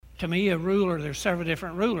To me, a ruler, there's several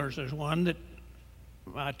different rulers. There's one that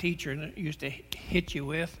my teacher used to hit you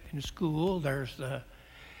with in school. There's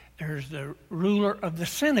the ruler of the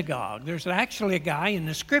synagogue. There's actually a guy in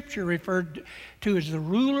the scripture referred to as the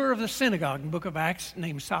ruler of the synagogue in the book of Acts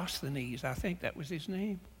named Sosthenes. I think that was his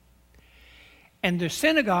name. And the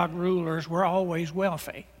synagogue rulers were always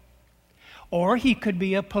wealthy. Or he could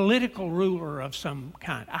be a political ruler of some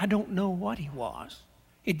kind. I don't know what he was.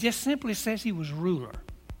 It just simply says he was ruler.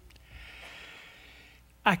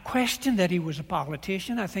 I question that he was a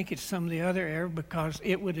politician. I think it's some of the other error because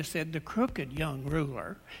it would have said the crooked young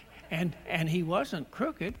ruler. And he wasn't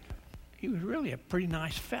crooked. He was really a pretty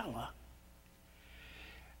nice fella.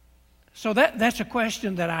 So that's a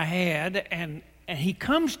question that I had. And he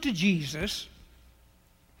comes to Jesus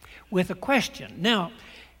with a question. Now,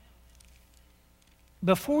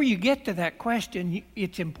 before you get to that question,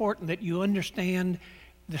 it's important that you understand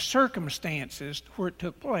the circumstances where it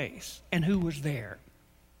took place and who was there.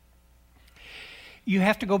 You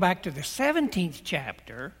have to go back to the 17th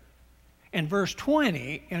chapter and verse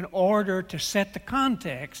 20 in order to set the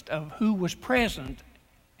context of who was present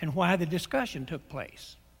and why the discussion took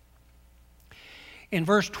place. In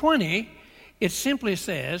verse 20, it simply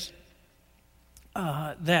says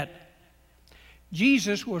that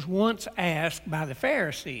Jesus was once asked by the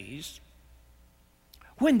Pharisees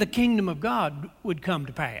when the kingdom of God would come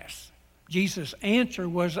to pass. Jesus' answer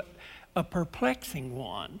was a perplexing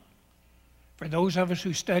one for those of us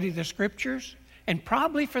who study the Scriptures, and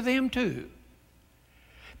probably for them too.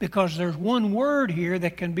 Because there's one word here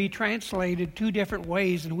that can be translated two different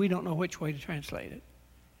ways, and we don't know which way to translate it.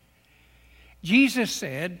 Jesus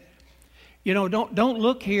said, don't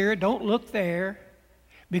look here, don't look there,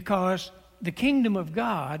 because the kingdom of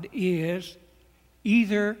God is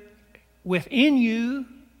either within you,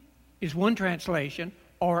 is one translation,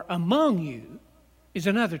 or among you is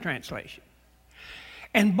another translation.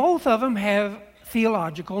 And both of them have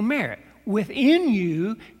theological merit. Within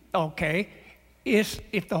you, okay,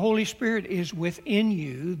 if the Holy Spirit is within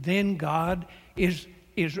you, then God is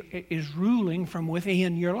ruling from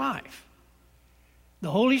within your life. The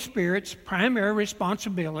Holy Spirit's primary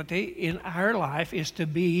responsibility in our life is to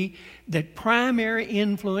be the primary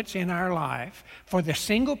influence in our life for the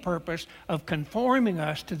single purpose of conforming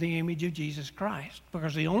us to the image of Jesus Christ.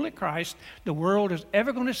 Because the only Christ the world is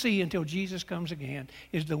ever going to see until Jesus comes again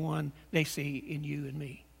is the one they see in you and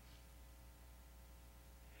me.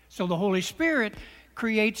 So the Holy Spirit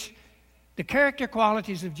creates the character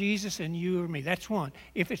qualities of Jesus in you or me. That's one,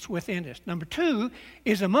 if it's within us. Number two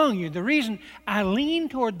is among you. The reason I lean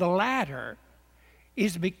toward the latter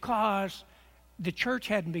is because the church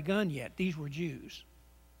hadn't begun yet. These were Jews.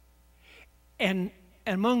 And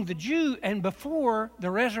among the Jews, and before the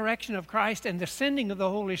resurrection of Christ and the sending of the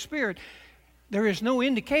Holy Spirit, there is no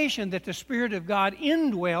indication that the Spirit of God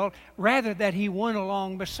indwelled, rather that He went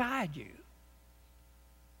along beside you.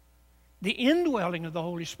 The indwelling of the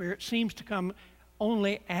Holy Spirit seems to come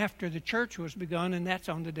only after the church was begun, and that's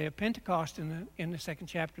on the day of Pentecost in the second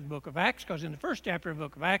chapter of the book of Acts, because in the first chapter of the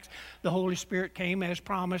book of Acts, the Holy Spirit came as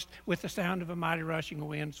promised with the sound of a mighty rushing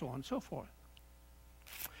wind, so on and so forth.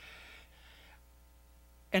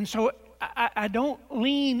 And so I don't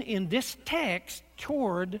lean in this text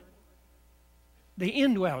toward the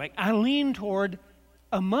indwelling. I lean toward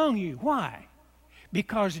among you. Why?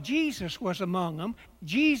 Because Jesus was among them.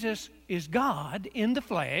 Jesus is God in the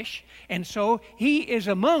flesh, and so He is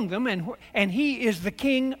among them, and He is the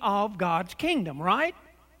King of God's kingdom, right?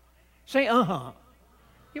 Say, uh-huh.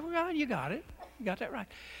 You got it. You got that right.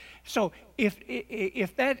 So if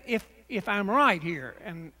I'm right here,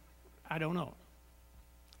 and I don't know.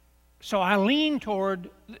 So I lean toward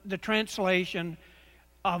the translation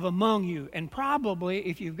of among you, and probably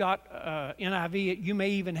if you've got NIV, you may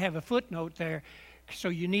even have a footnote there. So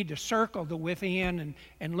you need to circle the within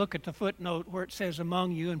and look at the footnote where it says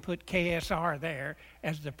among you and put KSR there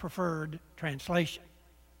as the preferred translation.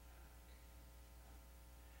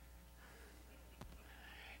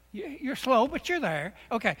 You're slow, but you're there.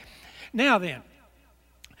 Okay. Now then,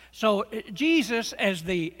 so Jesus as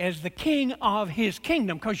the king of His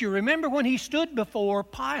kingdom, because you remember when He stood before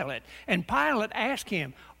Pilate, and Pilate asked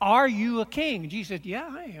Him, "Are you a king?" And Jesus said, "Yeah,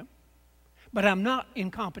 I am. But I'm not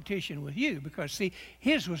in competition with you," because, see,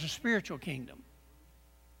 His was a spiritual kingdom,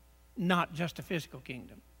 not just a physical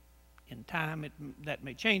kingdom. In time, that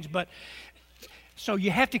may change. But so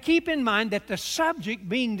you have to keep in mind that the subject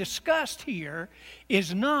being discussed here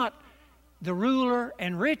is not the ruler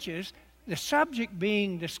and riches. The subject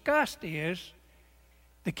being discussed is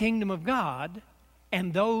the kingdom of God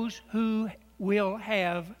and those who will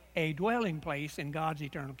have a dwelling place in God's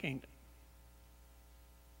eternal kingdom.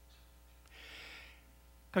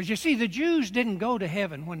 Because you see, the Jews didn't go to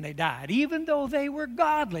heaven when they died. Even though they were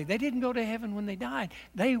godly, they didn't go to heaven when they died.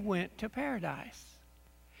 They went to paradise.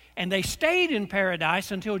 And they stayed in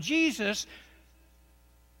paradise until Jesus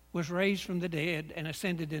was raised from the dead and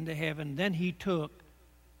ascended into heaven. Then he took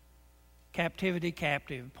captivity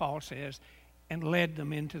captive, Paul says, and led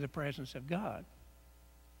them into the presence of God.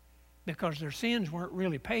 Because their sins weren't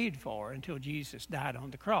really paid for until Jesus died on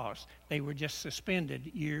the cross. They were just suspended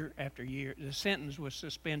year after year. The sentence was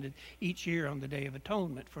suspended each year on the Day of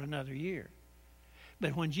Atonement for another year.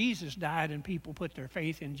 But when Jesus died and people put their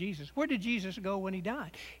faith in Jesus, where did Jesus go when he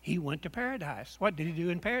died? He went to paradise. What did he do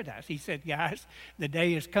in paradise? He said, guys, the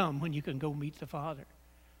day has come when you can go meet the Father.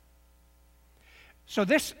 So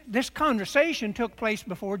this conversation took place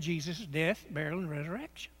before Jesus' death, burial, and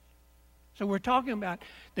resurrection. So we're talking about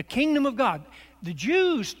the kingdom of God. The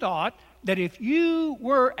Jews thought that if you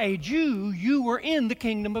were a Jew, you were in the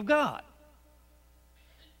kingdom of God.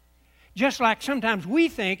 Just like sometimes we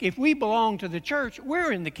think if we belong to the church,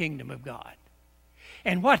 we're in the kingdom of God.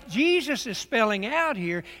 And what Jesus is spelling out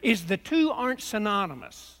here is the two aren't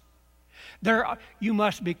synonymous. You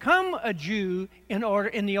must become a Jew in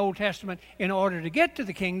the Old Testament in order to get to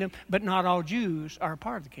the kingdom, but not all Jews are a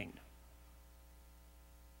part of the kingdom.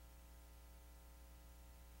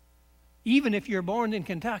 Even if you're born in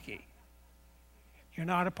Kentucky, you're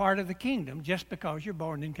not a part of the kingdom just because you're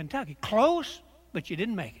born in Kentucky. Close, but you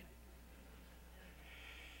didn't make it.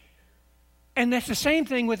 And that's the same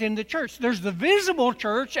thing within the church. There's the visible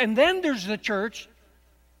church, and then there's the church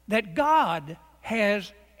that God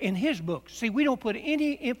has in His books. See, we don't put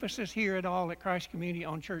any emphasis here at all at Christ Community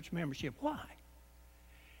on church membership. Why?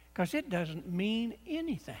 Because it doesn't mean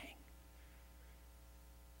anything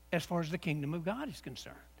as far as the kingdom of God is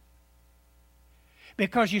concerned.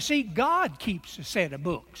 Because you see, God keeps a set of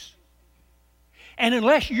books. And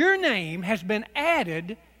unless your name has been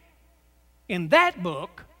added in that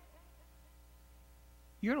book,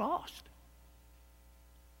 you're lost.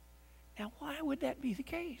 Now, why would that be the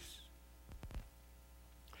case?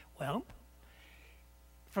 Well,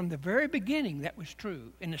 from the very beginning that was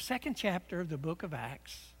true. In the 2nd chapter of the book of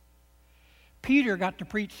Acts, Peter got to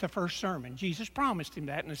preach the first sermon. Jesus promised him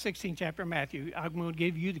that in the 16th chapter of Matthew. I'm going to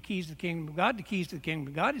give you the keys to the kingdom of God. The keys to the kingdom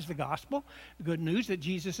of God is the gospel. The good news that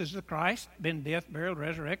Jesus is the Christ, been death, burial,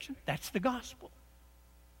 resurrection. That's the gospel.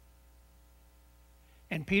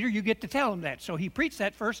 And Peter, you get to tell him that. So he preached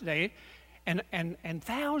that first day, and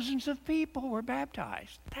thousands of people were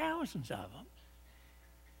baptized. Thousands of them.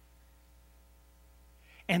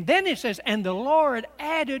 And then it says, and the Lord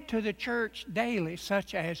added to the church daily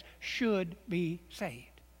such as should be saved.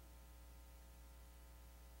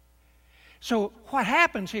 So what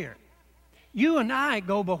happens here? You and I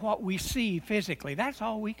go by what we see physically. That's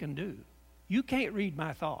all we can do. You can't read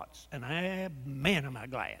my thoughts. And man, am I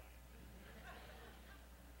glad.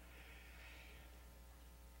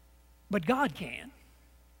 But God can.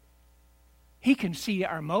 He can see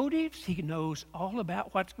our motives. He knows all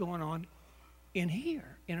about what's going on in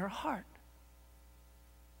here, in our heart.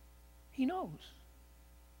 He knows.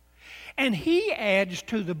 And He adds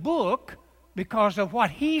to the book because of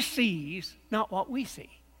what He sees, not what we see.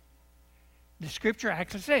 The Scripture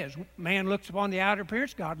actually says, man looks upon the outer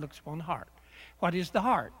appearance, God looks upon the heart. What is the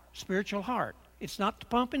heart? Spiritual heart. It's not the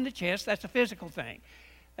pump in the chest, that's a physical thing.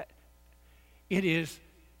 It is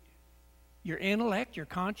your intellect, your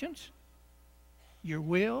conscience, your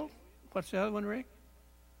will. What's the other one, Rick?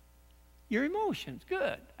 Your emotions.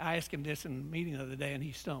 Good. I asked him this in the meeting the other day, and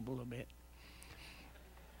he stumbled a bit.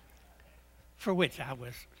 For which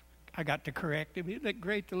I got to correct him. Isn't it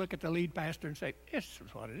great to look at the lead pastor and say, this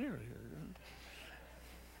is what it is.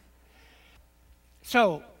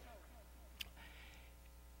 So,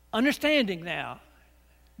 understanding now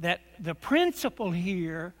that the principle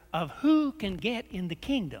here of who can get in the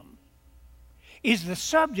kingdom is the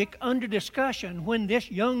subject under discussion when this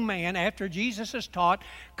young man, after Jesus is taught,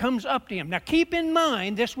 comes up to him. Now keep in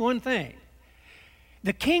mind this one thing.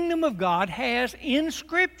 The kingdom of God has in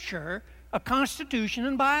Scripture a constitution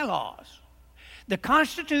and bylaws. The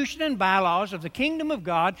constitution and bylaws of the kingdom of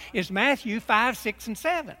God is Matthew 5, 6, and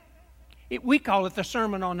 7. We call it the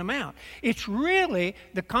Sermon on the Mount. It's really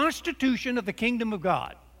the constitution of the kingdom of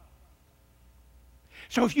God.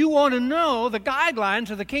 So if you want to know the guidelines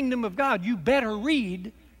of the kingdom of God, you better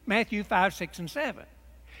read Matthew 5, 6, and 7.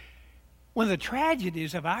 One of the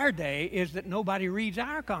tragedies of our day is that nobody reads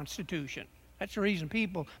our Constitution. That's the reason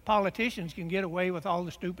politicians can get away with all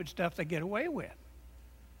the stupid stuff they get away with.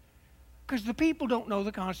 Because the people don't know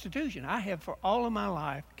the Constitution. I have for all of my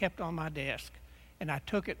life kept on my desk, and I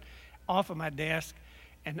took it off of my desk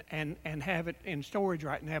and have it in storage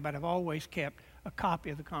right now, but I've always kept a copy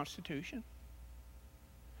of the Constitution.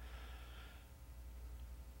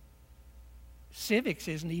 Civics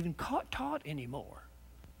isn't even taught anymore.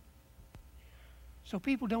 So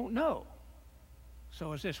people don't know.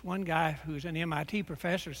 So as this one guy who's an MIT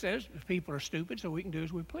professor says, people are stupid, so we can do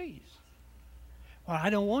as we please. Well, I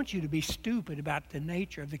don't want you to be stupid about the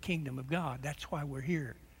nature of the kingdom of God. That's why we're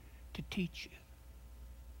here, to teach you.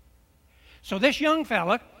 So this young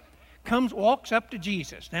fella walks up to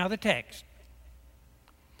Jesus. Now the text.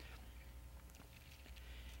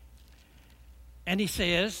 And he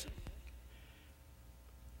says,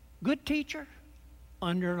 "Good teacher,"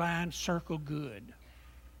 underline, circle good.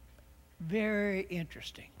 Very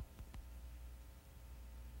interesting.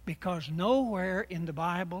 Because nowhere in the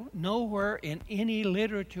Bible, nowhere in any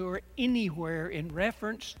literature, anywhere in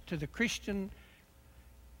reference to the Christian,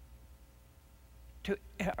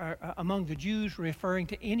 among the Jews referring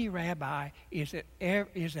to any rabbi, is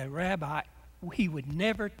a rabbi, he would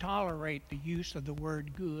never tolerate the use of the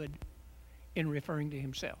word good in referring to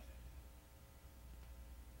himself.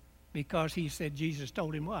 Because he said, Jesus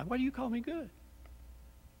told him, why do you call me good?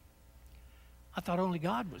 I thought only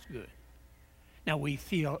God was good. Now we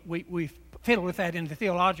fiddle with that in the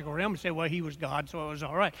theological realm and say, well, he was God, so it was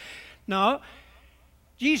all right. No,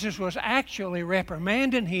 Jesus was actually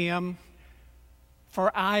reprimanding him for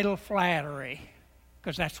idle flattery,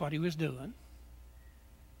 because that's what he was doing.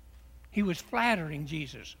 He was flattering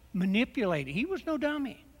Jesus, manipulating. He was no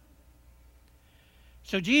dummy.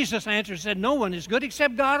 So Jesus answered and said, no one is good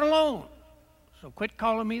except God alone. So quit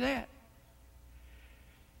calling me that.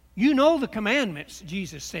 You know the commandments,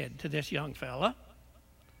 Jesus said to this young fella.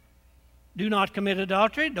 Do not commit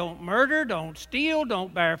adultery, don't murder, don't steal,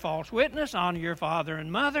 don't bear false witness, honor your father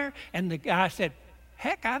and mother. And the guy said,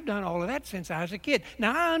 heck, I've done all of that since I was a kid.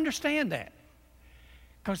 Now, I understand that.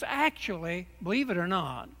 Because actually, believe it or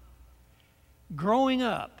not, growing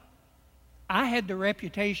up, I had the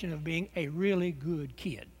reputation of being a really good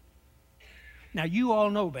kid. Now, you all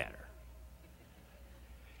know better.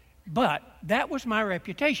 But that was my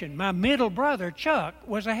reputation. My middle brother, Chuck,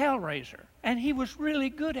 was a hellraiser, and he was really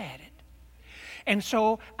good at it. And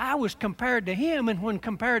so I was compared to him, and when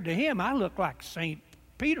compared to him, I looked like St.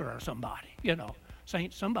 Peter or somebody,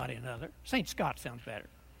 Saint somebody or another. St. Scott sounds better.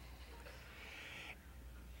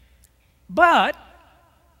 But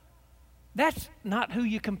that's not who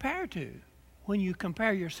you compare to. When you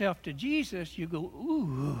compare yourself to Jesus, you go,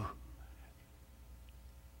 ooh,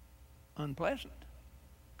 unpleasant.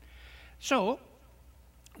 So,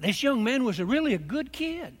 this young man was really a good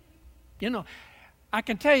kid. I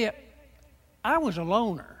can tell you, I was a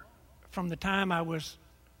loner from the time I was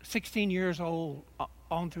 16 years old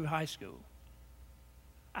on through high school.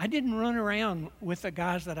 I didn't run around with the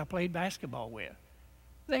guys that I played basketball with.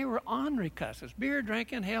 They were ornery cusses, beer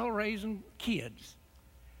drinking, hell-raising kids.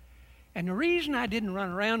 And the reason I didn't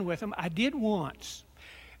run around with them, I did once.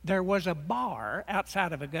 There was a bar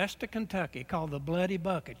outside of Augusta, Kentucky called the Bloody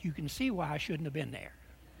Bucket. You can see why I shouldn't have been there.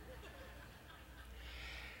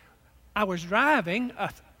 I was driving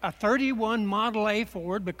a 31 Model A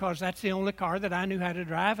Ford because that's the only car that I knew how to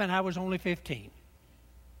drive, and I was only 15.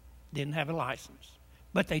 Didn't have a license.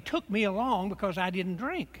 But they took me along because I didn't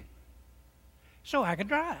drink, so I could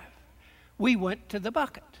drive. We went to the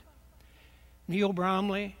Bucket. Neil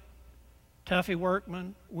Bromley, Tuffy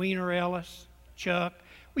Workman, Wiener Ellis, Chuck.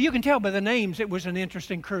 Well, you can tell by the names it was an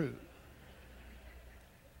interesting crew.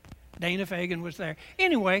 Dana Fagan was there.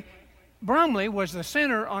 Anyway, Bromley was the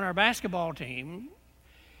center on our basketball team,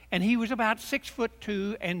 and he was about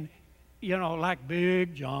 6'2", and, like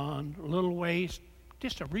Big John, little waist,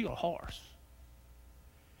 just a real horse.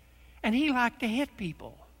 And he liked to hit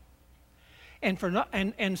people.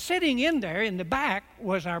 And sitting in there in the back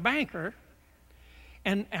was our banker,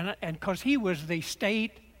 and because he was the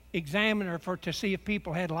state examiner to see if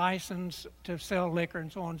people had license to sell liquor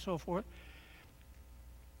and so on and so forth.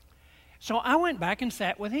 So I went back and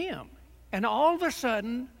sat with him. And all of a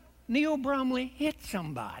sudden, Neil Bromley hit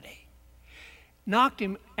somebody. Knocked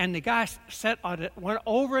him, and the guy went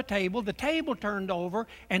over a table. The table turned over,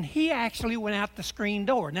 and he actually went out the screen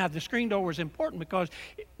door. Now, the screen door was important because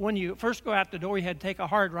when you first go out the door, you had to take a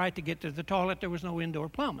hard right to get to the toilet. There was no indoor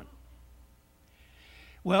plumbing.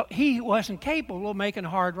 Well, he wasn't capable of making a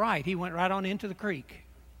hard right. He went right on into the creek.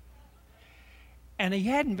 And he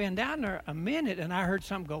hadn't been down there a minute, and I heard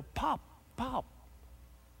something go pop, pop.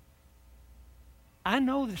 I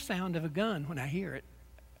know the sound of a gun when I hear it.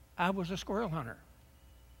 I was a squirrel hunter.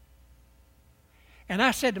 And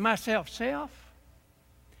I said to myself, Self,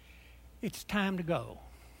 it's time to go.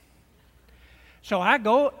 So I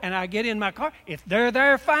go and I get in my car. If they're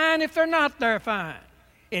there, fine. If they're not there, fine.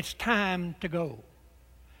 It's time to go.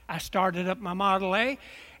 I started up my Model A,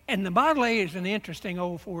 and the Model A is an interesting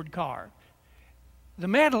old Ford car. The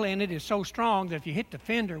metal in it is so strong that if you hit the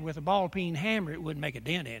fender with a ball-peen hammer, it wouldn't make a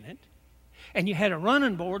dent in it. And you had a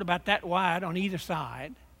running board about that wide on either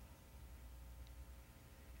side.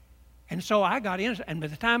 And so I got in, and by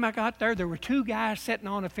the time I got there were two guys sitting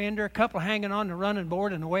on a fender, a couple hanging on the running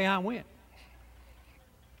board, and away I went.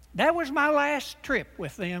 That was my last trip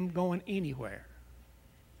with them going anywhere.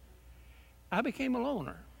 I became a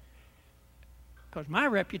loner because my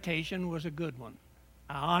reputation was a good one.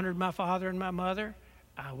 I honored my father and my mother.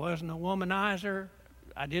 I wasn't a womanizer.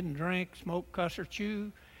 I didn't drink, smoke, cuss, or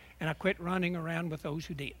chew, and I quit running around with those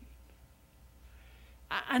who did.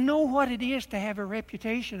 I know what it is to have a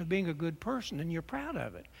reputation of being a good person, and you're proud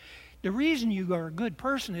of it. The reason you are a good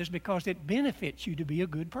person is because it benefits you to be a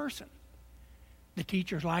good person. The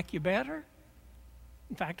teachers like you better.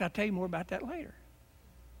 In fact, I'll tell you more about that later.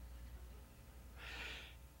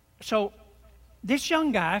 So this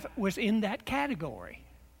young guy was in that category.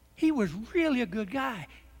 He was really a good guy.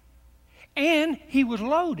 And he was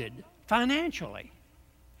loaded financially.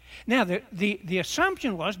 Now, the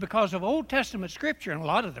assumption was, because of Old Testament Scripture and a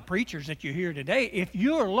lot of the preachers that you hear today, if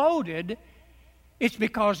you're loaded, it's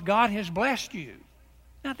because God has blessed you.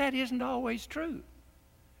 Now, that isn't always true.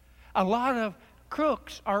 A lot of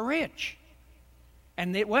crooks are rich.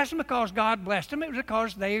 And it wasn't because God blessed them, it was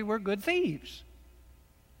because they were good thieves.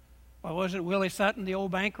 What was it Willie Sutton, the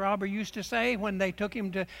old bank robber, used to say when they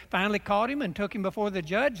finally caught him and took him before the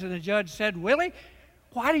judge, and the judge said, "Willie,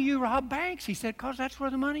 why do you rob banks?" He said, "Because that's where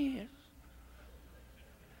the money is."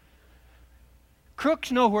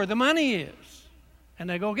 Crooks know where the money is, and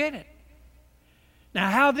they go get it. Now,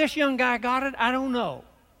 how this young guy got it, I don't know.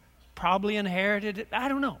 Probably inherited it. I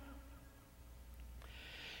don't know.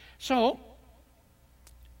 So,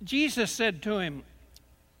 Jesus said to him,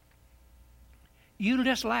 "You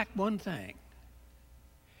just lack one thing.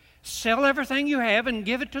 Sell everything you have and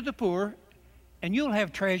give it to the poor, and you'll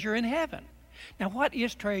have treasure in heaven." Now, what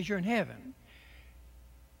is treasure in heaven?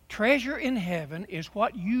 Treasure in heaven is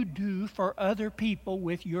what you do for other people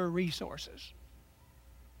with your resources.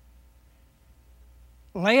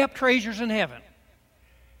 Lay up treasures in heaven.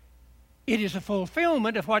 It is a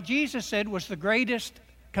fulfillment of what Jesus said was the greatest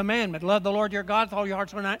commandment. Love the Lord your God with all your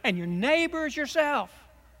heart, soul, and mind, and your neighbor as yourself.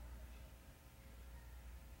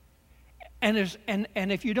 And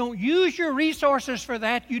if you don't use your resources for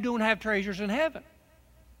that, you don't have treasures in heaven.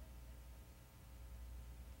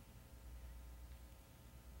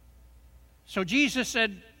 So Jesus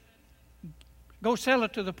said, "Go sell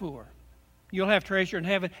it to the poor. You'll have treasure in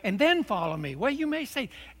heaven, and then follow me." Well, you may say,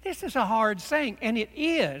 this is a hard saying, and it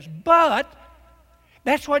is, but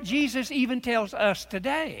that's what Jesus even tells us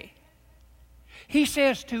today. He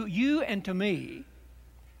says to you and to me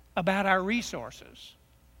about our resources,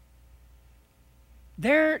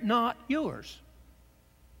 they're not yours.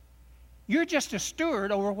 You're just a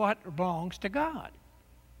steward over what belongs to God.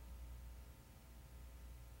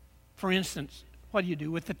 For instance, what do you do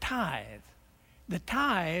with the tithe? The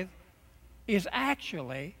tithe is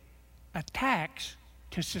actually a tax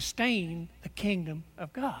to sustain the kingdom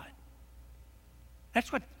of God.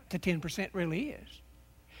 That's what the 10% really is.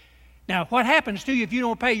 Now, what happens to you if you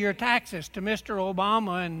don't pay your taxes to Mr.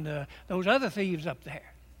 Obama and those other thieves up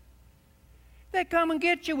there? They come and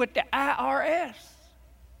get you with the IRS.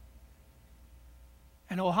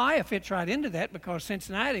 And Ohio fits right into that because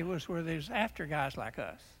Cincinnati was where there's after guys like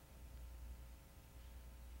us.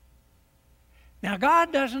 Now,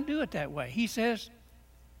 God doesn't do it that way. He says,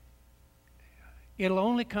 it'll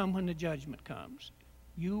only come when the judgment comes.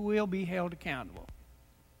 You will be held accountable.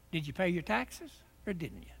 Did you pay your taxes or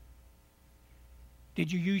didn't you?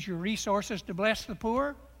 Did you use your resources to bless the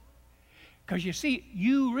poor? Because you see,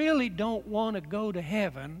 you really don't want to go to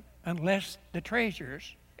heaven unless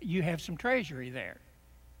you have some treasury there.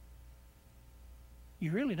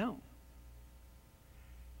 You really don't.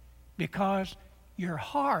 Because your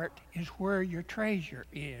heart is where your treasure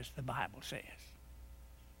is, the Bible says.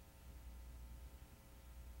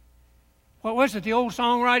 What was it the old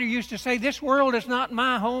songwriter used to say? "This world is not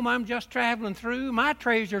my home, I'm just traveling through. My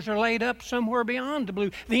treasures are laid up somewhere beyond the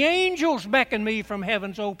blue. The angels beckon me from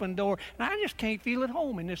heaven's open door, and I just can't feel at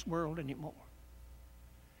home in this world anymore."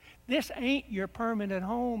 This ain't your permanent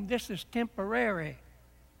home. This is temporary.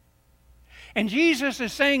 And Jesus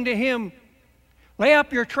is saying to him, lay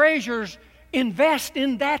up your treasures, invest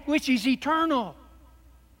in that which is eternal.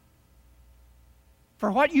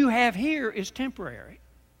 For what you have here is temporary.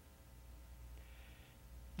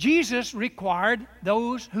 Jesus required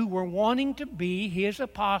those who were wanting to be his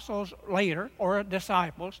apostles later, or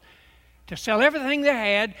disciples, to sell everything they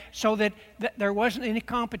had so that there wasn't any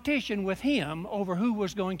competition with him over who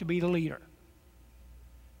was going to be the leader.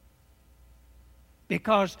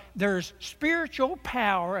 Because there's spiritual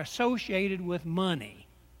power associated with money.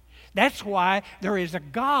 That's why there is a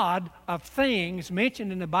god of things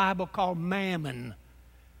mentioned in the Bible called Mammon.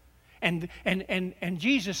 And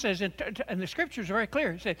Jesus says, and the Scriptures are very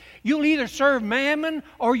clear, it says, you'll either serve Mammon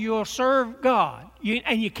or you'll serve God.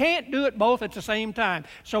 And you can't do it both at the same time.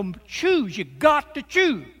 So choose. You got to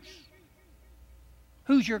choose.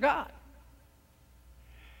 Who's your God?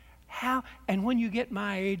 How? And when you get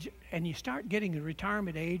my age and you start getting the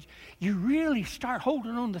retirement age, you really start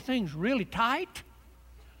holding on to things really tight.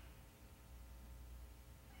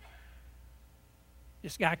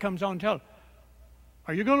 This guy comes on and tells,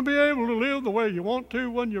 are you going to be able to live the way you want to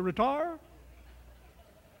when you retire?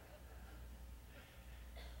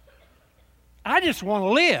 I just want to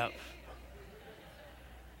live.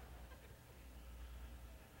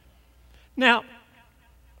 Now,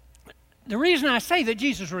 the reason I say that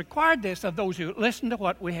Jesus required this of those who listen to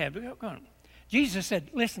what we have, Jesus said,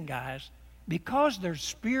 listen, guys, because there's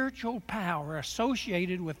spiritual power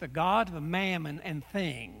associated with the god of Mammon and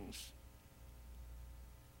things,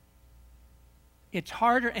 it's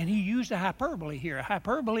harder, and he used a hyperbole here. A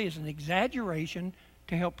hyperbole is an exaggeration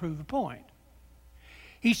to help prove a point.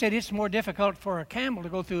 He said it's more difficult for a camel to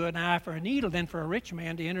go through an eye for a needle than for a rich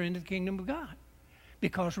man to enter into the kingdom of God.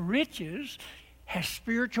 Because riches has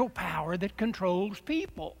spiritual power that controls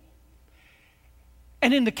people.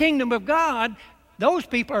 And in the kingdom of God, those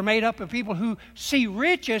people are made up of people who see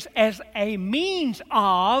riches as a means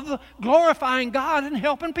of glorifying God and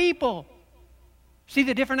helping people. See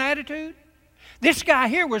the different attitude? This guy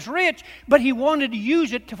here was rich, but he wanted to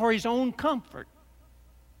use it for his own comfort.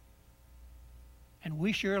 And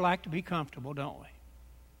we sure like to be comfortable, don't we?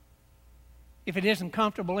 If it isn't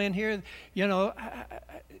comfortable in here, you know,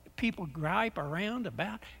 people gripe around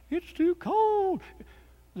about, it's too cold.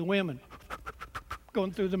 The women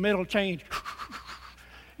going through the middle change.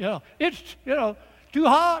 It's, too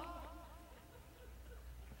hot.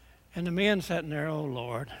 And the men sitting there, oh,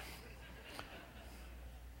 Lord.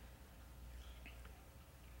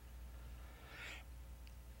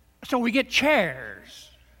 So we get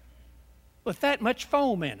chairs with that much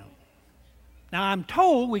foam in them. Now, I'm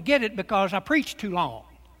told we get it because I preach too long.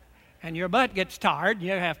 And your butt gets tired, and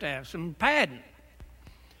you have to have some padding.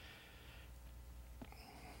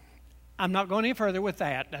 I'm not going any further with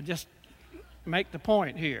that. I just make the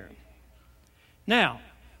point here. Now,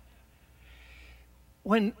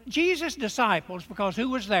 when Jesus' disciples, because who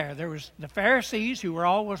was there? There was the Pharisees who were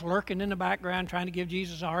always lurking in the background trying to give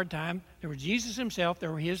Jesus a hard time. There was Jesus himself.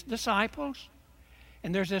 There were his disciples.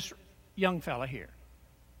 And there's this young fella here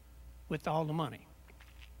with all the money.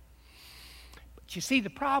 But you see, the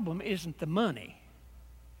problem isn't the money.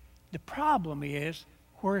 The problem is,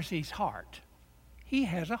 where's his heart? He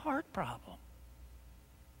has a heart problem.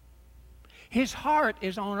 His heart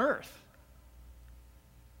is on earth.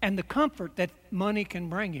 And the comfort that money can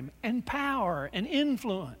bring him, and power and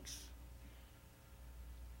influence.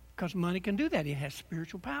 Because money can do that. It has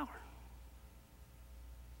spiritual power.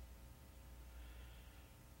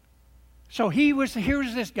 So here was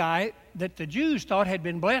this guy that the Jews thought had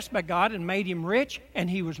been blessed by God and made him rich, and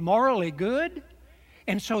he was morally good.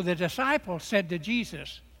 And so the disciples said to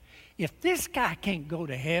Jesus, if this guy can't go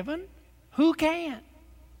to heaven, who can?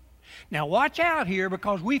 Now watch out here,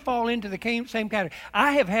 because we fall into the same category.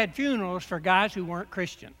 I have had funerals for guys who weren't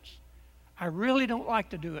Christians. I really don't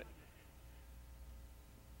like to do it,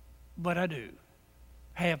 but I do,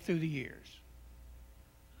 have through the years.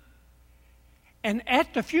 And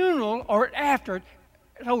at the funeral or after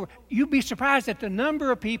it's over, you'd be surprised at the number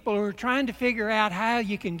of people who are trying to figure out how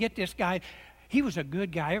you can get this guy. He was a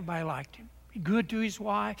good guy. Everybody liked him. Good to his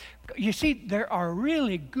wife. You see, there are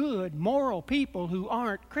really good, moral people who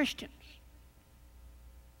aren't Christians.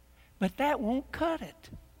 But that won't cut it.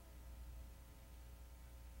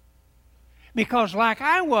 Because like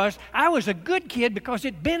I was a good kid because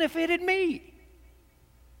it benefited me.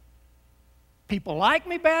 People liked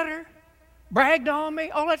me better, bragged on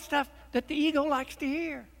me, all that stuff that the ego likes to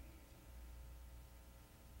hear.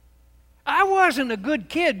 I wasn't a good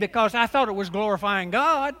kid because I thought it was glorifying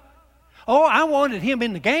God. Oh, I wanted him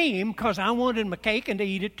in the game because I wanted my cake and to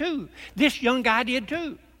eat it too. This young guy did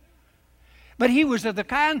too. But he was of the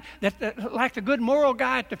kind that, like the good moral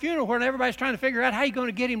guy at the funeral where everybody's trying to figure out how you're going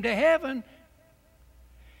to get him to heaven.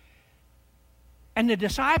 And the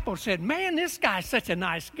disciples said, man, this guy's such a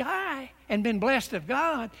nice guy and been blessed of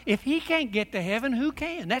God. If he can't get to heaven, who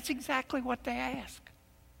can? That's exactly what they asked.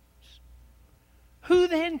 Who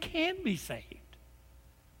then can be saved?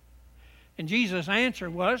 And Jesus' answer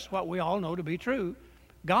was what we all know to be true.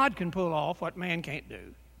 God can pull off what man can't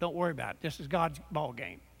do. Don't worry about it. This is God's ball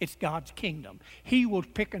game. It's God's kingdom. He will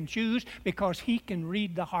pick and choose because he can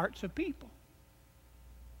read the hearts of people.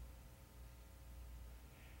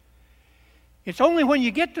 It's only when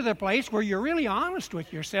you get to the place where you're really honest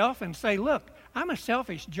with yourself and say, look, I'm a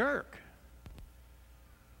selfish jerk.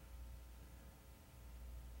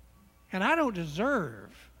 And I don't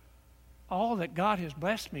deserve all that God has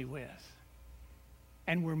blessed me with.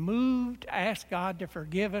 And we're moved to ask God to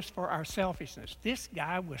forgive us for our selfishness. This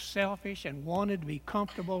guy was selfish and wanted to be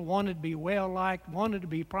comfortable, wanted to be well-liked, wanted to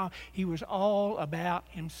be he was all about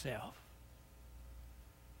himself.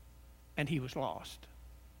 And he was lost.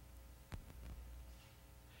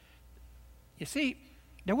 You see,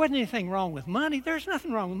 there wasn't anything wrong with money. There's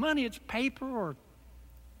nothing wrong with money. It's paper or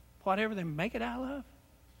whatever they make it out of.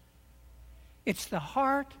 It's the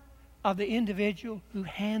heart of the individual who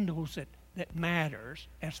handles it that matters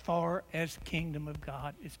as far as the kingdom of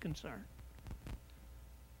God is concerned.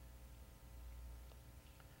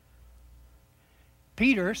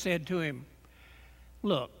 Peter said to him,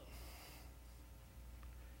 look,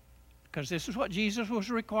 because this is what Jesus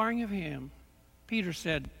was requiring of him. Peter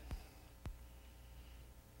said,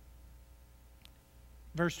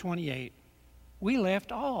 verse 28, we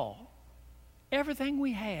left everything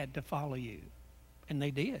we had to follow you. And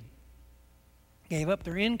they did. Gave up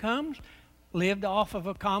their incomes, lived off of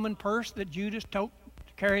a common purse that Judas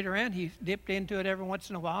carried around. He dipped into it every once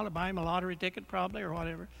in a while to buy him a lottery ticket probably or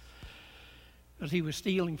whatever. Because he was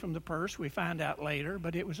stealing from the purse, we find out later.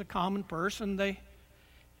 But it was a common purse, and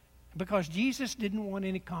because Jesus didn't want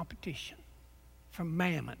any competition from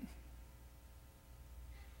mammon.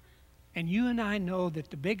 And you and I know that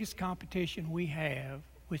the biggest competition we have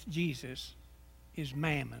with Jesus is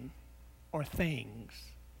mammon or things.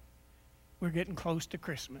 We're getting close to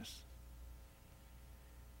Christmas.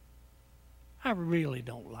 I really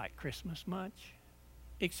don't like Christmas much,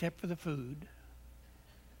 except for the food.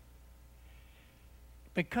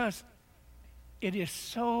 Because it is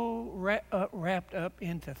so wrapped up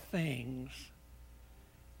into things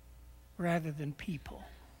rather than people.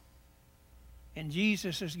 And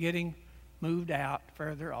Jesus is getting moved out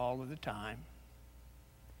further all of the time.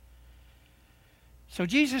 So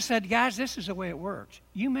Jesus said, guys, this is the way it works.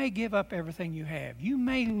 You may give up everything you have. You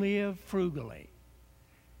may live frugally.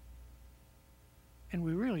 And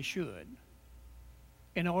we really should,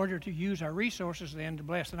 in order to use our resources then to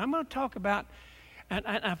bless. And I'm going to talk about, and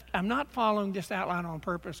I'm not following this outline on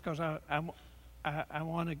purpose because I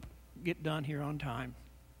want to get done here on time.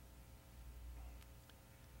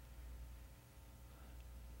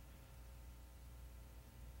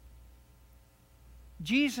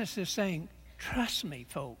 Jesus is saying, trust me,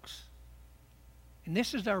 folks. And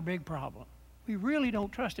this is our big problem. We really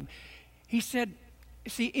don't trust him. He said,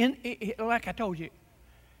 see, like I told you,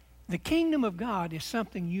 the kingdom of God is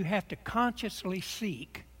something you have to consciously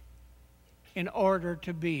seek in order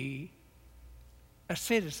to be a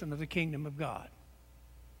citizen of the kingdom of God.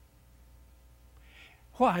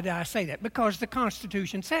 Why did I say that? Because the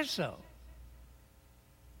Constitution says so.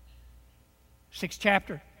 6th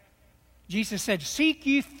chapter. Jesus said, seek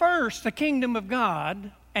ye first the kingdom of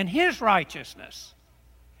God and his righteousness.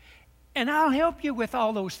 And I'll help you with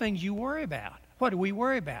all those things you worry about. What do we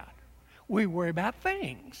worry about? We worry about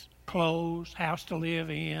things. Clothes, house to live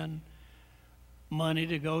in, money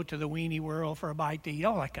to go to the weenie world for a bite to eat,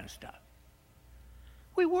 all that kind of stuff.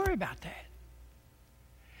 We worry about that.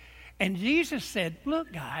 And Jesus said,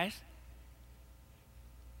 look, guys,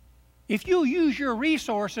 if you'll use your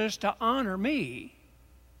resources to honor me,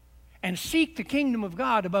 and seek the kingdom of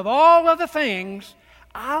God above all other things,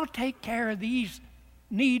 I'll take care of these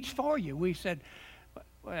needs for you. We said,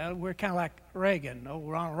 well, we're kind of like Reagan, old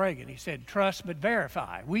Ronald Reagan. He said, trust but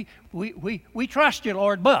verify. We trust you,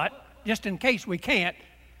 Lord, but just in case we can't.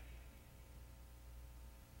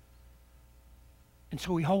 And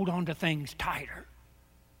so we hold on to things tighter.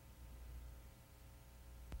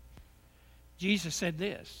 Jesus said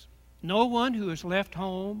this, no one who has left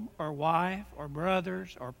home or wife or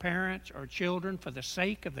brothers or parents or children for the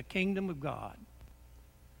sake of the kingdom of God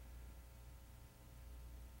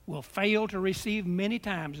will fail to receive many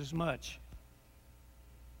times as much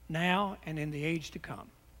now and in the age to come.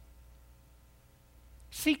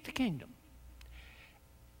 Seek the kingdom.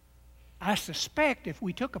 I suspect if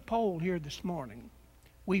we took a poll here this morning,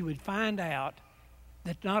 we would find out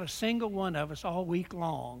that not a single one of us all week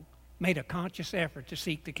long made a conscious effort to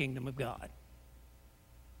seek the kingdom of God.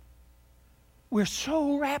 We're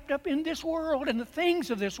so wrapped up in this world and the things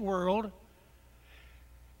of this world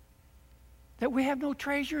that we have no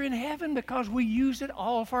treasure in heaven because we use it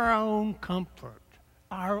all for our own comfort,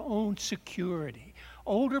 our own security.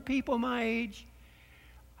 Older people my age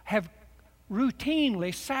have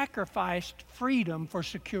routinely sacrificed freedom for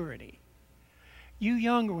security. You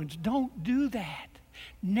younger ones, don't do that.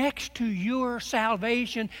 Next to your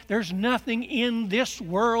salvation, there's nothing in this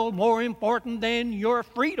world more important than your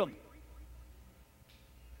freedom.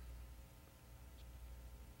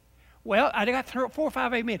 Well, I got 4 or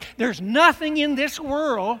 5 amen. There's nothing in this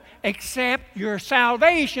world except your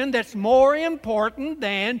salvation that's more important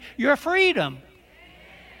than your freedom.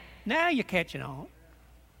 Now you're catching on.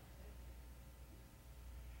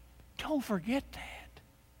 Don't forget that.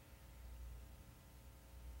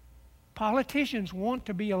 Politicians want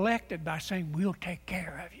to be elected by saying, we'll take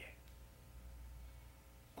care of you.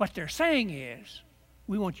 What they're saying is,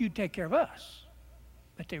 we want you to take care of us.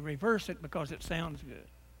 But they reverse it because it sounds good.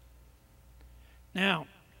 Now,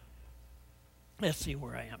 let's see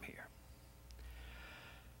where I am here.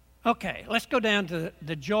 Okay, let's go down to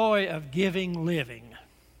the joy of giving living.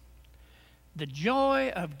 The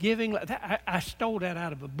joy of giving. I stole that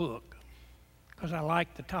out of a book because I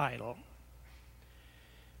like the title.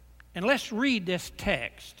 And let's read this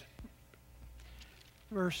text,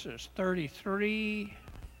 verses 33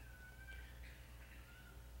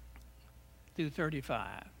 through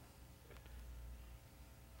 35.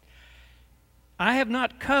 I have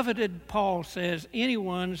not coveted, Paul says,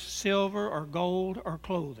 anyone's silver or gold or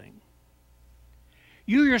clothing.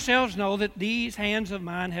 You yourselves know that these hands of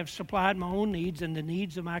mine have supplied my own needs and the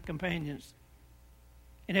needs of my companions.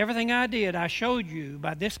 In everything I did, I showed you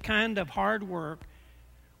by this kind of hard work,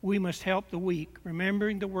 we must help the weak,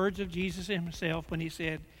 remembering the words of Jesus himself when he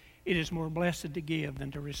said, it is more blessed to give than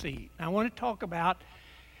to receive. Now, I want to talk about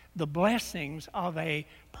the blessings of a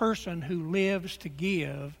person who lives to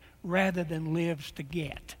give rather than lives to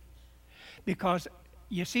get. Because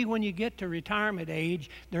you see, when you get to retirement age,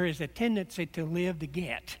 there is a tendency to live to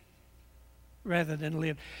get rather than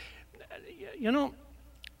live. You know,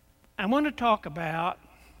 I want to talk about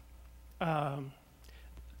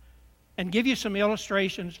and give you some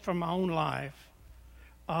illustrations from my own life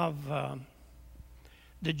of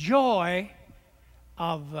the joy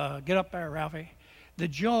of, get up there, Ralphie, the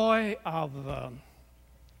joy of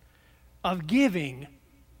giving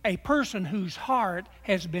a person whose heart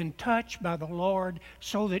has been touched by the Lord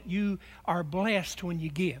so that you are blessed when you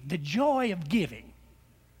give. The joy of giving.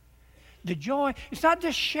 The joy, it's not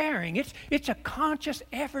just sharing, it's a conscious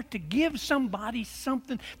effort to give somebody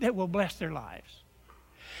something that will bless their lives.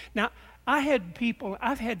 Now,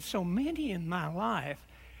 I've had so many in my life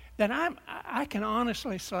that I can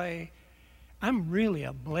honestly say I'm really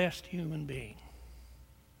a blessed human being.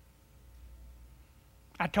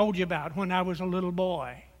 I told you about when I was a little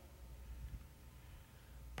boy.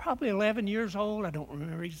 Probably 11 years old, I don't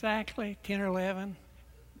remember exactly, 10 or 11.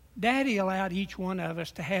 Daddy allowed each one of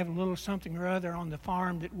us to have a little something or other on the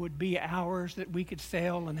farm that would be ours that we could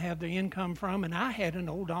sell and have the income from, and I had an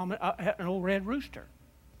old red rooster.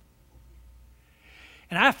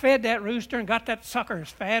 And I fed that rooster and got that sucker as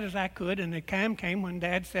fat as I could, and the time came when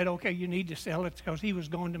Dad said, okay, you need to sell it, because he was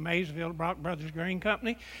going to Maysville, Brock Brothers Grain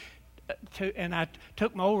Company, and I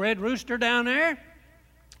took my old red rooster down there.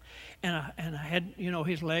 And I had,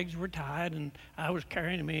 his legs were tied, and I was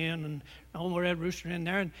carrying him in, and the old red rooster in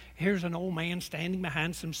there, and here's an old man standing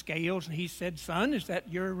behind some scales, and he said, son, is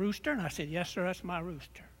that your rooster? And I said, yes, sir, that's my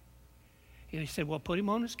rooster. And he said, well, put him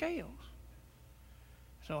on the scales.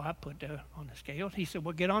 So I put on the scales. He said,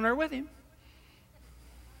 well, get on there with him.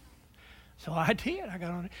 So I did. I got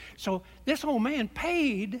on it. So this old man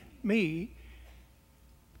paid me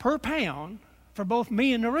per pound for both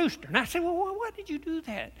me and the rooster. And I said, well, why did you do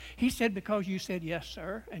that? He said, because you said yes,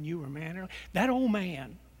 sir, and you were mannerly. That old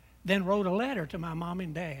man then wrote a letter to my mom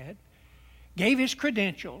and dad, gave his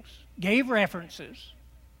credentials, gave references,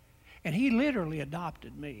 and he literally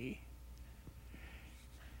adopted me.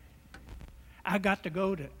 I got to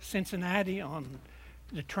go to Cincinnati on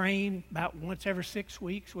the train about once every 6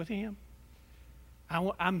 weeks with him.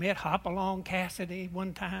 I met Hopalong Cassidy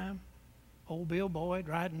one time, old Bill Boyd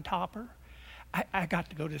riding Topper. I got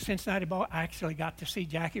to go to Cincinnati Ball. I actually got to see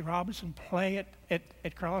Jackie Robinson play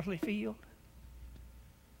at Crosley Field.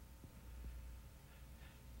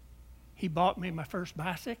 He bought me my first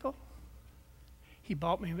bicycle. He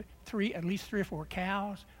bought me at least 3 or 4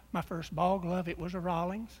 cows. My first ball glove, it was a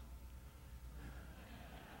Rawlings.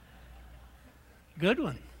 Good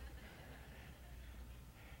one.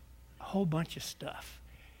 A whole bunch of stuff.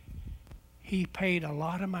 He paid a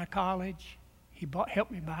lot of my college. He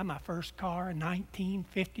helped me buy my first car, a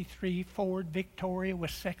 1953 Ford Victoria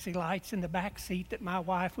with sexy lights in the back seat that my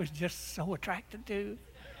wife was just so attracted to.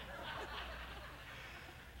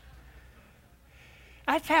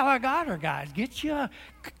 That's how I got her, guys. Get you a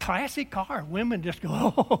classic car. Women just go,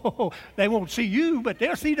 oh, they won't see you, but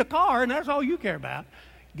they'll see the car, and that's all you care about.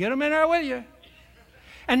 Get them in there with you.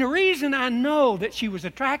 And the reason I know that she was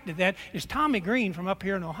attracted to that is Tommy Green from up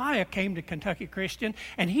here in Ohio came to Kentucky Christian,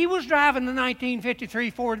 and he was driving the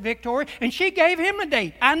 1953 Ford Victoria, and she gave him a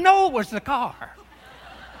date. I know it was the car.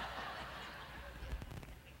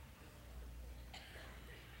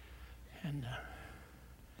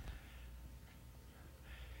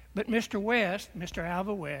 But Mr. West, Mr.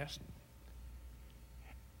 Alva West,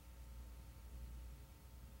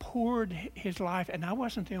 poured his life, and I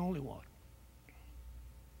wasn't the only one.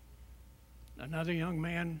 Another young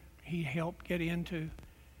man he helped get into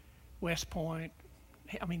West Point.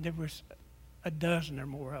 I mean, there was a dozen or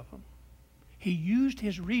more of them. He used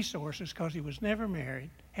his resources because he was never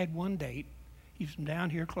married, had one date. He's from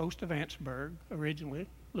down here close to Vanceburg, originally,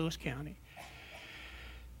 Lewis County.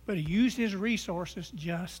 But he used his resources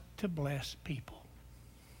just to bless people.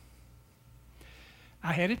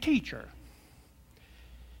 I had a teacher.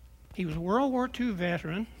 He was a World War II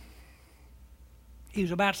veteran. He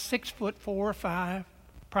was about 6'4" or 5",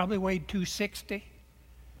 probably weighed 260.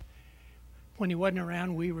 When he wasn't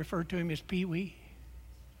around, we referred to him as Pee Wee.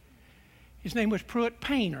 His name was Pruitt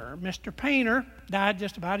Painter. Mr. Painter died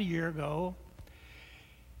just about a year ago.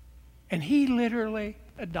 And he literally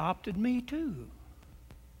adopted me too.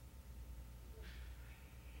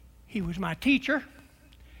 He was my teacher.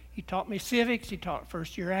 He taught me civics. He taught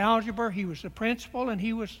first-year algebra. He was the principal, and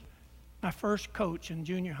he was my first coach in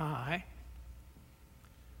junior high.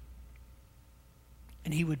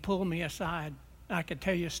 And he would pull me aside. I could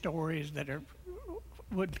tell you stories that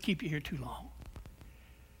would keep you here too long.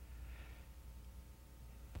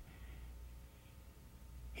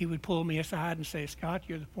 He would pull me aside and say, Scott,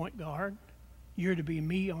 you're the point guard. You're to be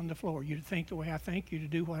me on the floor. You're to think the way I think. You're to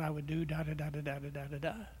do what I would do,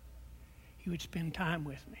 da-da-da-da-da-da-da-da. He would spend time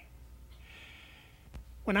with me.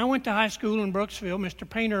 When I went to high school in Brooksville, Mr.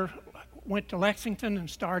 Painter went to Lexington and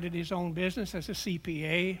started his own business as a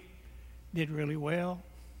CPA. Did really well.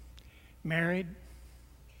 Married.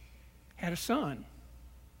 Had a son.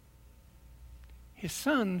 His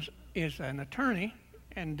son is an attorney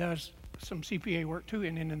and does some CPA work too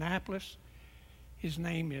in Indianapolis. His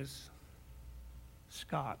name is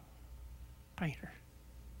Scott Painter.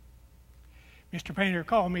 Mr. Painter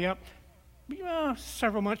called me up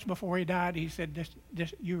several months before he died. He said,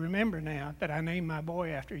 you remember now that I named my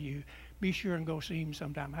boy after you. Be sure and go see him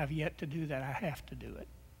sometime. I've yet to do that. I have to do it.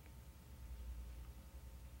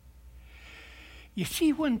 You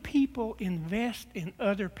see, when people invest in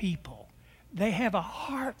other people, they have a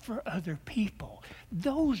heart for other people.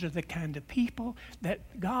 Those are the kind of people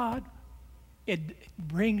that God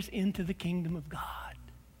brings into the kingdom of God.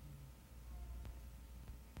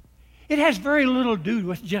 It has very little to do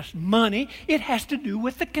with just money. It has to do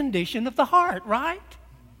with the condition of the heart, right?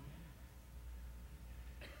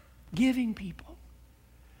 Giving people.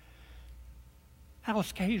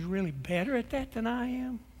 Alice Kay is really better at that than I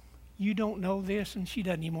am. You don't know this, and she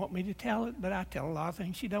doesn't even want me to tell it, but I tell a lot of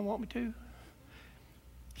things she doesn't want me to.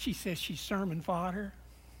 She says she's sermon fodder.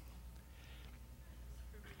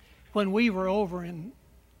 When we were over in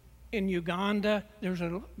Uganda, there's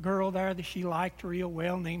a girl there that she liked real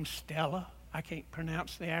well named Stella. I can't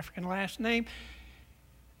pronounce the African last name.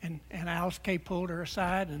 And Alice Kay pulled her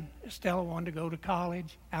aside, and Stella wanted to go to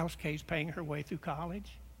college. Alice Kay's paying her way through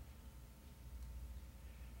college.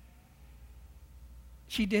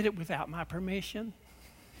 She did it without my permission.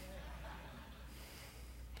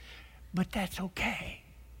 But that's okay.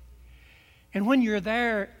 And when you're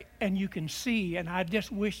there and you can see, and I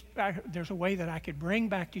just wish there's a way that I could bring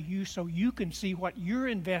back to you so you can see what your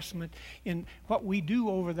investment in what we do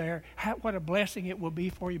over there, what a blessing it will be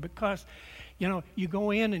for you. Because, you know, you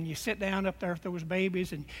go in and you sit down up there with those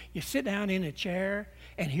babies, and you sit down in a chair,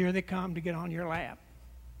 and here they come to get on your lap.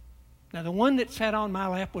 Now, the one that sat on my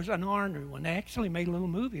lap was an ornery one. They actually made a little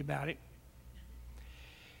movie about it.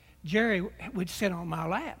 Jerry would sit on my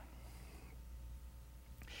lap.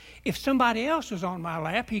 If somebody else was on my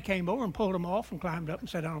lap, he came over and pulled them off and climbed up and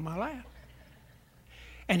sat on my lap.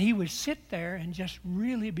 And he would sit there and just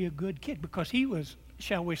really be a good kid because he was,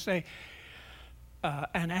 shall we say,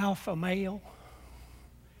 an alpha male.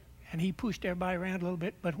 And he pushed everybody around a little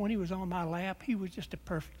bit. But when he was on my lap, he was just a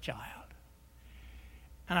perfect child.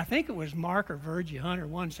 And I think it was Mark or Virgie Hunter,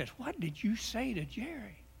 one says, "What did you say to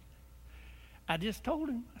Jerry?" I just told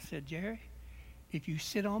him. I said, "Jerry, if you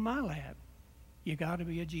sit on my lap, you got to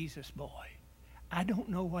be a Jesus boy. I don't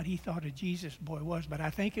know what he thought a Jesus boy was, but I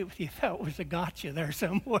think he thought it was a gotcha there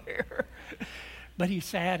somewhere. But he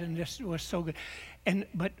sat and this was so good.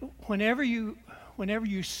 But whenever you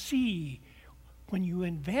see, when you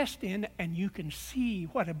invest in and you can see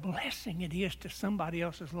what a blessing it is to somebody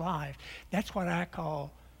else's life, that's what I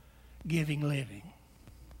call giving living.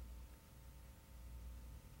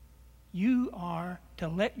 You are to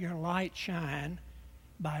let your light shine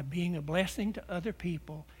by being a blessing to other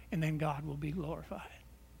people, and then God will be glorified.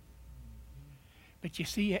 But you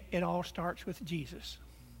see, it all starts with Jesus.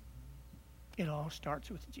 It all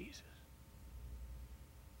starts with Jesus.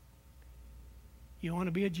 You want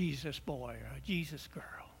to be a Jesus boy or a Jesus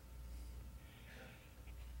girl.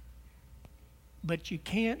 But you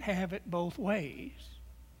can't have it both ways.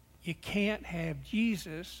 You can't have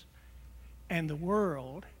Jesus and the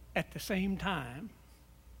world at the same time.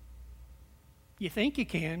 You think you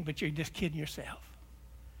can, but you're just kidding yourself.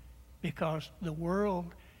 Because the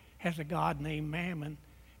world has a God named Mammon,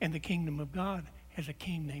 and the kingdom of God has a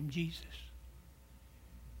king named Jesus.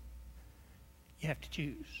 You have to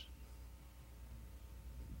choose.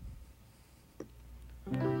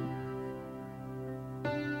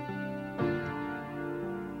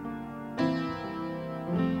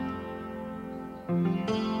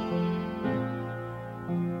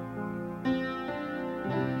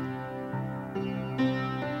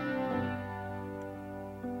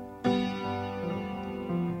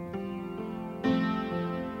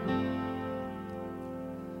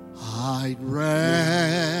 I'd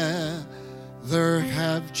rather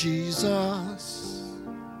have Jesus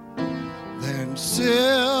than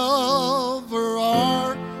silver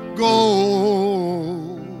or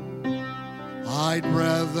gold. I'd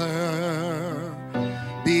rather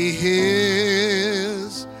be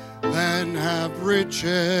his than have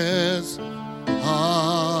riches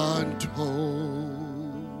untold.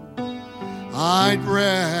 I'd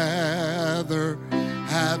rather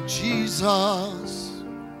have Jesus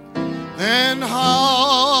than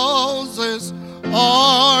houses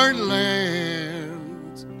or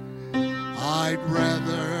lands. I'd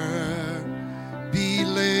rather be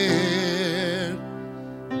led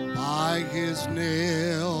by his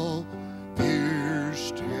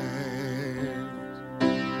nail-pierced hands.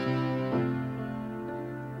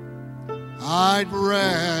 I'd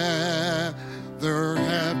rather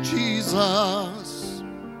have Jesus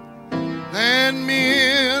than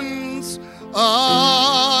men's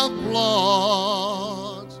applause.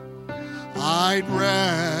 I'd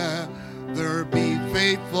rather be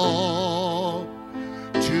faithful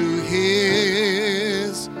to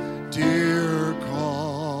his dear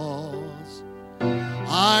cause.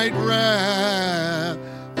 I'd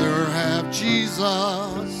rather have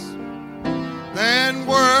Jesus than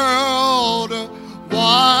worldwide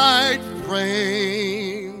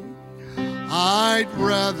fame. I'd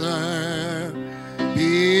rather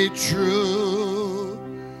be true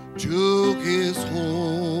to his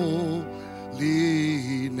holy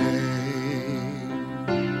name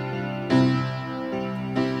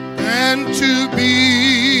than to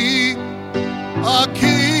be a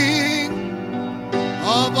king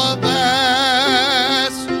of a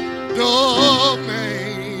vast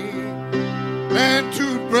domain, and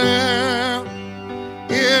to dwell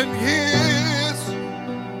in his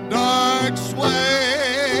dark sway.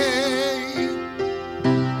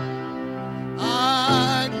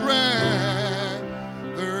 I'd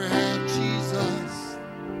rather have Jesus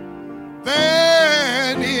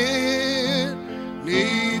than anything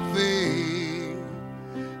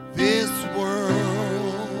this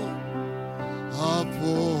world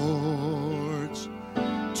affords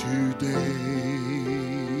today.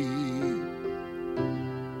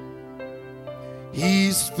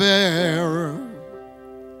 He's fairer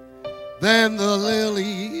than the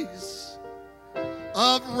lilies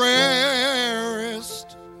of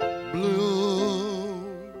rarest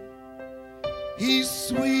bloom. He's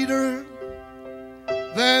sweeter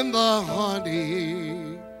than the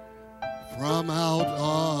honey from out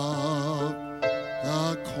of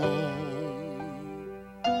the comb.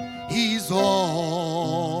 He's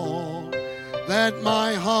all that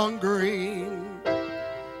my hungering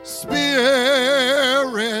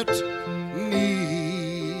spirit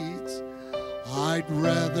needs. I'd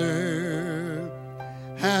rather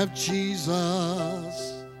have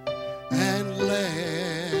Jesus and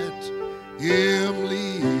let him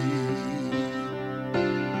lead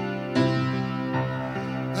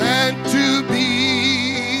than to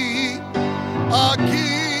be a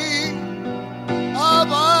king of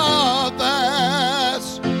a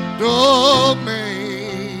vast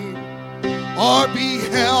domain, or be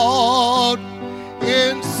held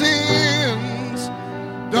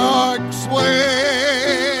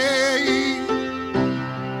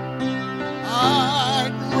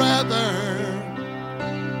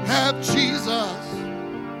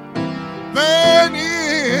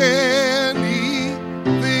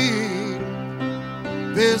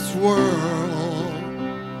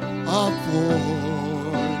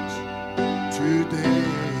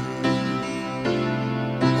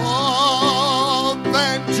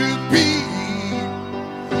be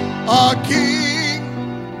a king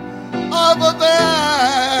of a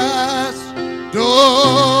vast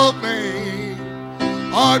domain,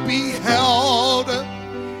 or be held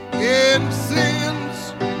in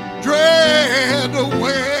sin's dread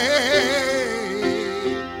away.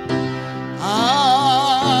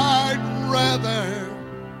 I'd rather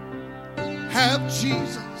have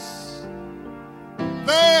Jesus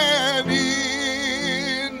than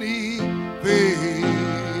anything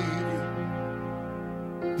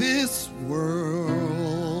this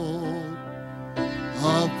world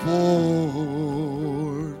affords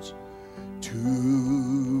today.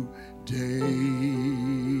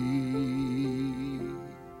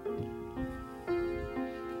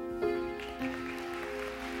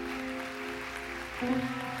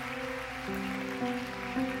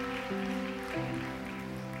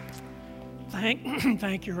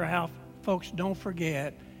 Thank you, Ralph. Folks, don't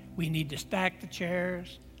forget, we need to stack the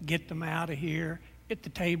chairs, get them out of here, get the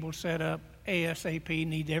table set up ASAP.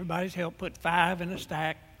 Need everybody's help. Put 5 in a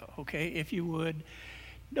stack, okay, if you would.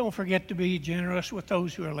 Don't forget to be generous with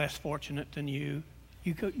those who are less fortunate than you.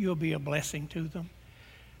 You'll be a blessing to them.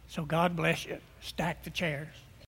 So God bless you. Stack the chairs.